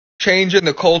change in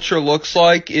the culture looks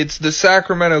like. It's the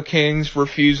Sacramento Kings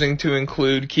refusing to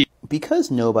include key.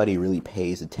 Because nobody really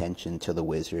pays attention to the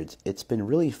Wizards, it's been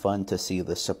really fun to see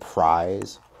the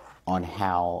surprise on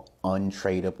how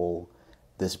untradeable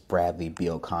this Bradley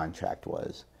Beal contract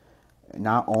was.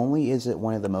 Not only is it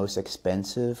one of the most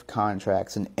expensive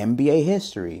contracts in NBA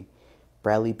history,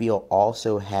 Bradley Beal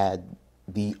also had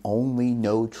the only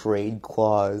no trade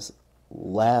clause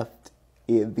left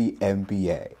in the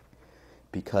NBA,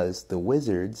 because the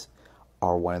Wizards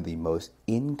are one of the most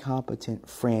incompetent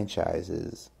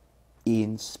franchises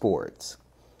in sports,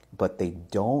 but they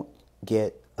don't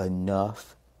get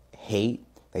enough hate,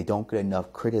 they don't get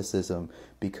enough criticism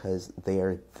because they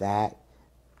are that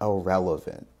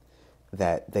irrelevant,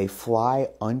 that they fly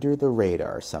under the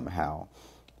radar somehow.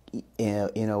 In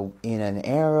an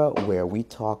era where we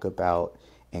talk about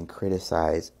and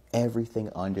criticize everything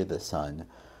under the sun,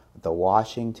 the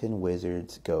Washington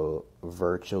Wizards go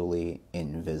virtually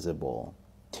invisible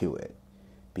to it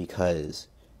because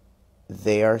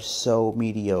they are so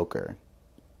mediocre.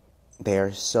 They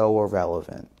are so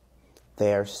irrelevant.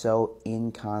 They are so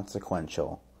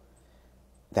inconsequential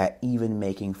that even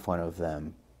making fun of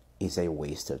them is a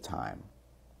waste of time.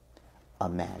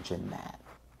 Imagine that.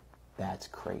 That's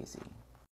crazy.